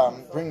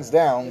Rambam brings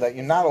down that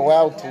you're not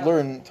allowed to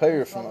learn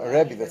Torah from a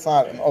Rebbe that's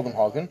not an Adam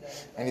Hagen,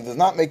 and he does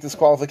not make this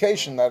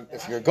qualification that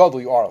if you're a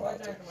Gadol, you are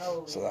allowed to.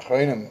 So the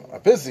Achronim are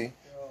busy,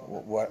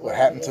 what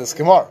happened to this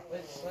Gemara?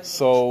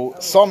 So,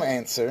 some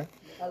answer,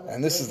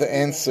 and this is the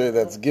answer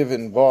that's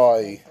given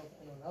by,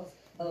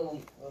 I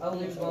don't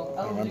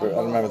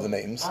remember the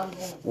names.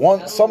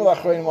 Some of the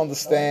Achronim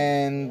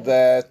understand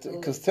that,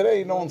 because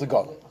today no one's a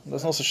Gadol.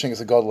 There's no such thing as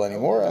a Gadol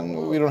anymore,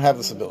 and we don't have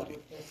this ability.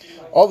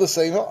 Others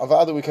say, no,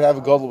 Avada, we could have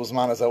a Gadol was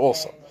man as that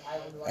also.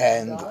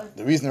 And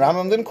the reason the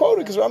Rambam didn't quote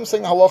it, because Rambam is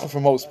saying halacha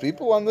for most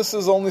people, and this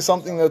is only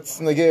something that's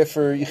negeh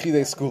for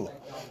Yechidei Skula.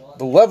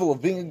 the level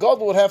of being a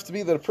gadol would have to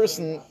be that a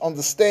person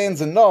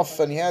understands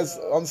enough and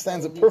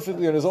understands it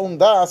perfectly on his own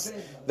das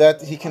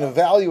that he can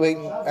evaluate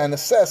and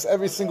assess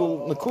every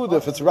single nakuda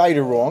if it's right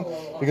or wrong,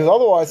 because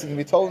otherwise he can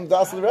be told in the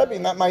das of the Rebbe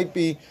and that might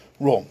be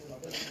wrong.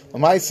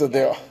 Lamaisa,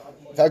 there,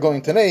 without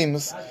going to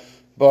names,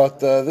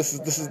 but this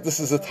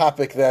is a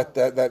topic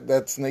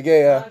that's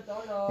negeya,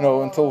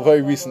 until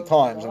very recent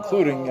times,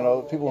 including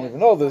people don't even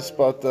know this,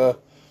 but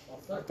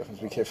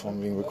definitely be careful on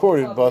being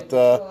recorded. But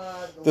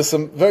there's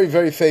some very,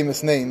 very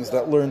famous names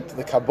that learned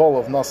the Kabbalah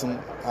of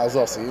Nassim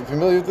Azasi. You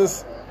familiar with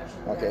this?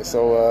 Okay,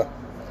 so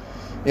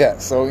and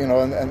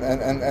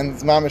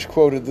Mamish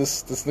quoted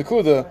this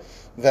Nakuda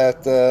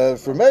that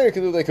for Meir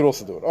could do, they could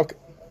also do it. Okay.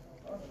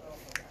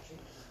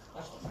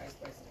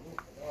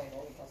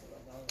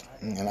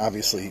 And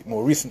obviously,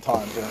 more recent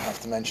times, they don't have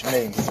to mention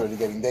names. It's already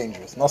getting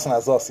dangerous. Nassim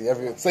Azasi,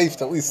 it's safe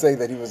to at least say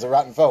that he was a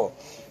rotten fellow.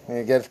 When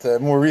you get to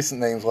more recent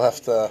names, we'll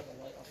have to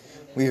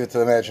leave it to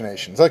the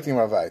imagination. Zaktim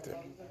Ravaiter.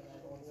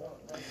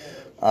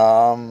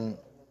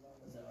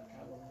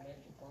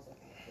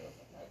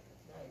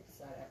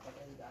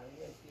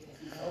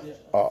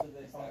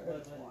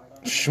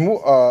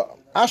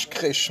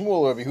 Ashkei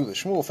Shmuel Rabbi Yehuda.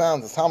 Shmuel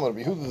found the Talmud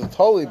Rabbi Yehuda, the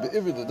Toli,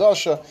 Be'ivir the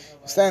Dasha,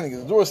 standing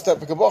at the doorstep.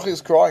 The Kabachi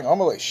is crying.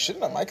 Amalei,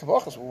 shouldn't my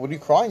Kabachas? What are you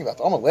crying about?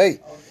 Amalei,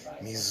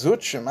 Mizut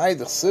Shemai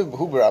Dechsiv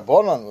B'Huber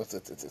Abonon.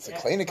 It's a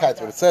kleinigkeit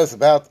what it says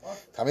about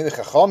Talmidei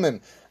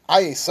Chachamim.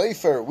 Aye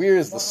Sefer, where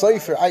is the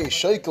Sefer? Aye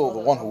Shekel, the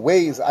one who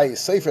weighs. Aye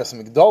Sefer,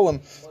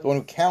 Migdalim, the one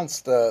who counts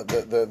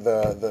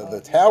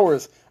the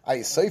towers.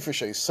 Aye Sefer,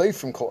 Shei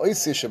Sefer, Kol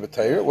Eisei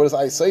Shebetayr. What is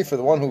Aye Sefer?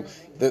 The one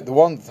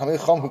Talmidei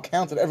Chacham who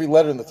counted every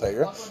letter in the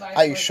Torah.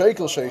 Aye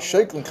Shekel, Shei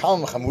Shekel,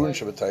 Kalam Chamurin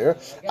Shebetayr.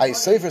 Aye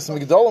Sefer,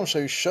 Migdalim,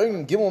 Shei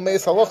Shein, Gimel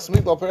Meis Halachas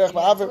Migdal Perech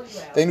Ba'avir.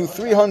 They knew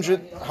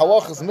 300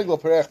 halachas Migdal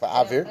Perech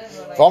Ba'avir.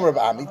 V'amar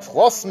Ba'ami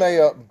Tlos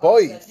Meya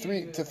Boy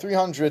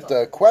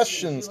 300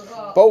 questions.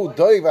 Bo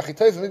Doi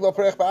V'Achitayv Migdal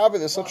Perech Ba'avir.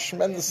 There's such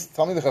tremendous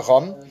Talmidei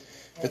Chacham.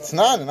 It's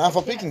not, and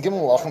Afal Pikin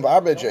Gimel Lachem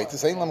Ba'Arba Jait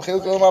is Ein Lam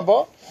Chiluk Elam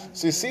Abba.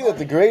 So you see that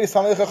the greatest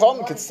Talmidei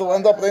Chacham could still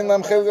end up with Ein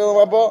Lam Chiluk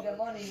Elam Abba.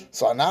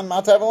 So Anan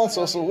Matavalon.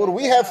 So what do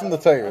we have from the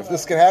Torah? If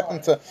this can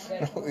happen to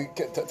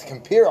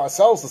compare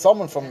ourselves to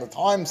someone from the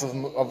times of the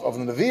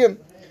Nevi'im,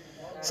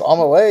 so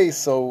Amalei.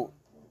 So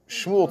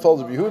Shmuel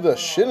told Rabbi Yehuda,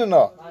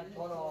 Shinana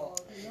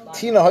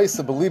Tina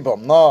Haisa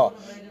Belibam. No,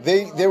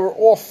 they were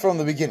off from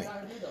the beginning,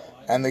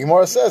 and the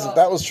Gemara says if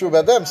that was true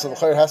about them, so the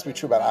Chayr has to be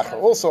true about Acher.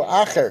 Also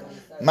Acher,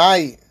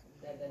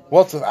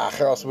 what's with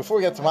Acher? So before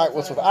we get to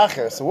what's with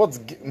Acher, so what's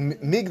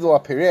Migdal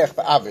Perech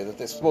Ba'avir, that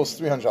they're supposed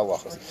 300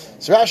 halachas?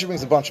 So Rashi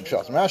brings a bunch of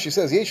shots. Rashi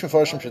says, Yesh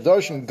Mefarshim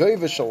Shedarshin Goyve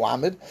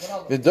Shalamid,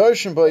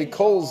 V'darshin By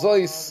Kol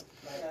Zois,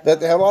 that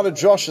they have a lot of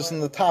drushes in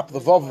the top of the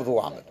Vav of the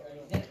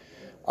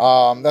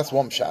Lamed. That's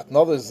one shot.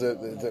 Another is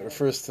that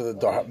refers to the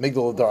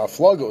Migdal Dar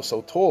Flago,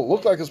 so tall,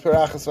 looked like it's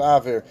Perachas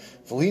Ba'avir,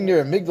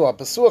 V'linir Migdal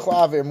Pesuach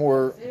La'avir,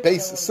 more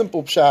base,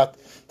 simple shot,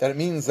 that it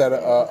means that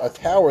a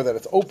tower that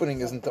its opening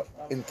is into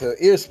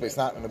airspace,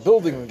 not in a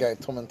building. We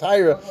get Tom and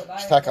Tyra,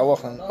 Shtak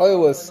Halach and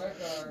Oilis,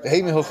 the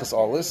Heimi Hilchas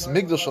Oilis,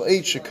 Migdal Shal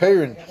Eight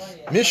Shekairin,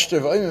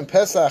 Mishter V'Oimim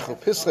Pesach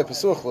L'Pisrei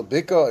Pesuach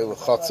L'Bika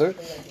L'Chatzer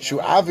Shu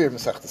Avir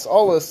Mesachtes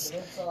Oilis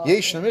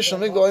Yesh Nemishal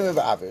Migdal Oimim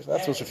V'Avir.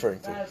 That's what it's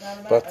referring to.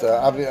 But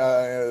I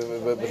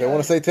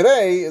want to say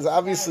today is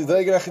obviously the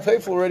Eged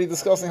Achitayfel already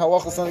discussing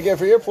halachas on again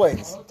for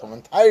airplanes. Tom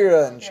and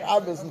Tyra and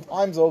Shabbos and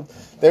times old.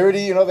 They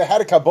already they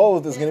had a Kabbalah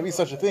that there's going to be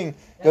such a thing.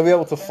 They'll be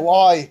able to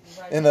fly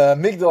in a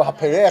Migdal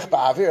HaPerech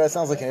Ba'avir. That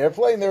sounds like an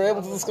airplane. They were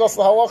able to discuss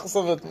the halachas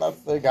of it,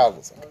 not the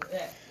godless.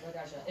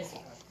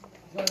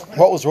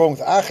 What was wrong with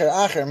Acher?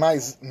 Acher, my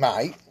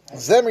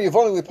Zemer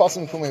Yevoni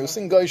Lipasim Kumei, who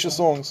sing Gaisha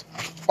songs.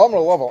 Amr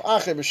Laval,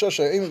 Acher,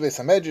 B'Shosha, Emi Beis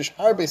HaMedrash,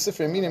 Harbe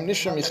Sifrei Minim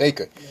Nishra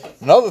Micheke.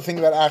 Another thing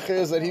about Acher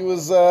is that he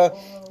was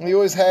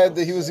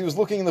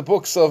looking in the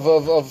books of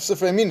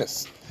Sifrei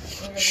Minas.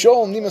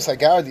 Shol Nimas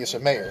Hagardi Yasher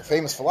Meir,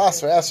 famous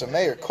philosopher Asher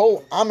Meir,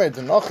 Kol Amer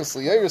Denachas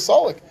Liyair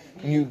Solik.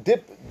 When you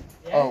dip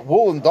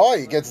wool in dye,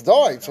 it gets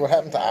dyed. So what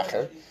happened to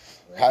Acher?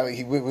 How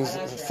he was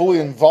fully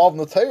involved in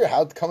the Torah.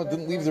 How come it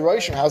didn't leave the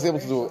Rishon? How was he able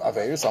to do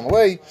Aveir?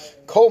 Samalei,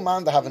 Kol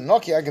Man to have a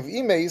Naki Agav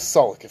Imei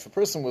Solik. If a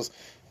person was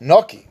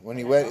Naki when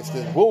he went, if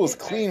the wool was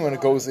clean when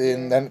it goes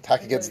in, then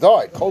Taka gets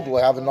dyed. Kol will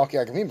have a Naki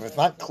Agav Imei. If it's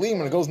not clean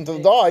when it goes into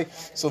the dye,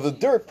 so the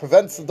dirt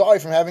prevents the dye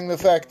from having the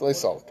effect. Lei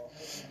Solik.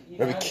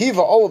 Rabbi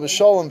Kiva, all of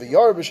B'Shalom, the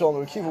Yar B'Shalom,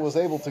 Rabbi Kiva was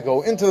able to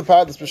go into the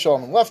Paradis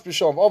B'Shalom and left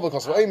B'Shalom, all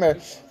because of Eimer,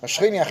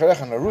 Mashcheni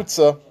Acharecha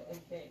Narutza,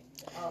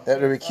 that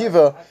Rabbi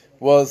Kiva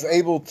was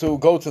able to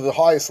go to the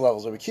highest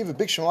levels. Rabbi Kiva,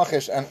 Big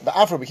Shemalachesh, and the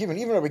Afro Rabbi Kiva, and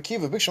even Rabbi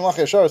Kiva, Big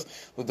Shemalachesh,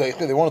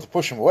 they wanted to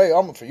push him away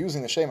for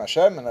using the Shem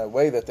Hashem in a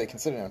way that they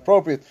considered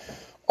inappropriate.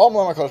 He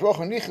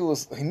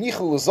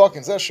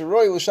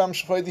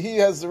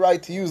has the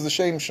right to use the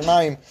Shem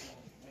Shemaim,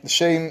 the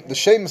Shem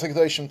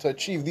Sekadashim to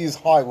achieve these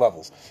high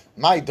levels.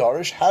 My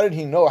Darish, how did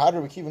he know? How did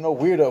Rabbi Kiva know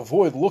where to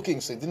avoid looking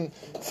so he didn't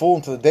fall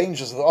into the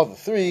dangers of the other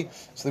three?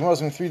 So the Gemara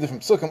is in 3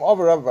 different psukim.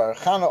 Amar Rabbi Bar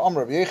Chana,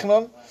 Amar Rabbi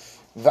Yechanan.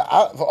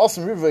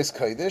 V'asim Rivvais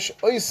Kodesh,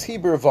 Ois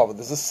Heber Vava.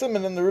 There's a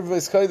simon in the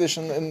Rivvais Kodesh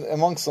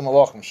amongst the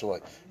Malachim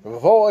Shalai.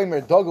 V'avo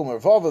Eimer Dagul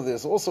Mervava,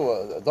 there's also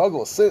a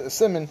Dagul, a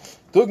simon,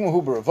 Dugma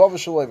Huber Rivava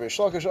Shalai,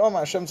 V'shlakish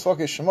Amar Hashem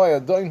Tzvakei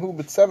Shemaya, Doin Hu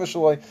B'Tzeva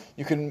Shalai.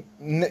 You can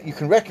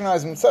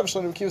recognize him in Tzeva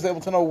Shalai, he was able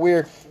to know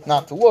where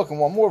not to look. And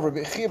one more,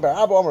 V'bechir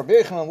Ba'aba Amar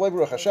B'echanan,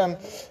 Le'Baruch Hashem,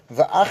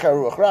 V'achar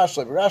Ruach Rash,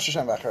 Le'Barash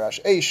Hashem, V'achar Rash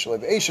Eish,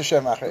 Le'B'eish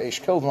Hashem, V'achar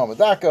Eish killed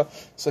Mamadaka.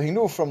 So he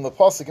knew from the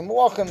Pasuk in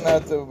Malachim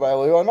that by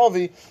Eliyahu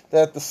Novi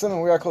that the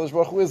simon where HaKadosh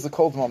Baruch Hu is the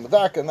Kol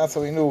Mamadaka, and that's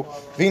how he knew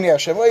Vini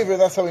Hashem Lever.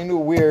 That's how he knew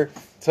where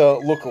to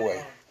look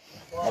away.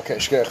 Okay,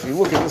 Shkech, if you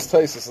look at this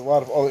place, there's a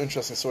lot of other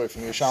interesting story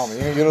from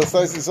Yerushalmi. You know the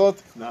place you saw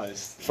it?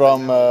 Nice.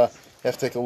 From you have to take a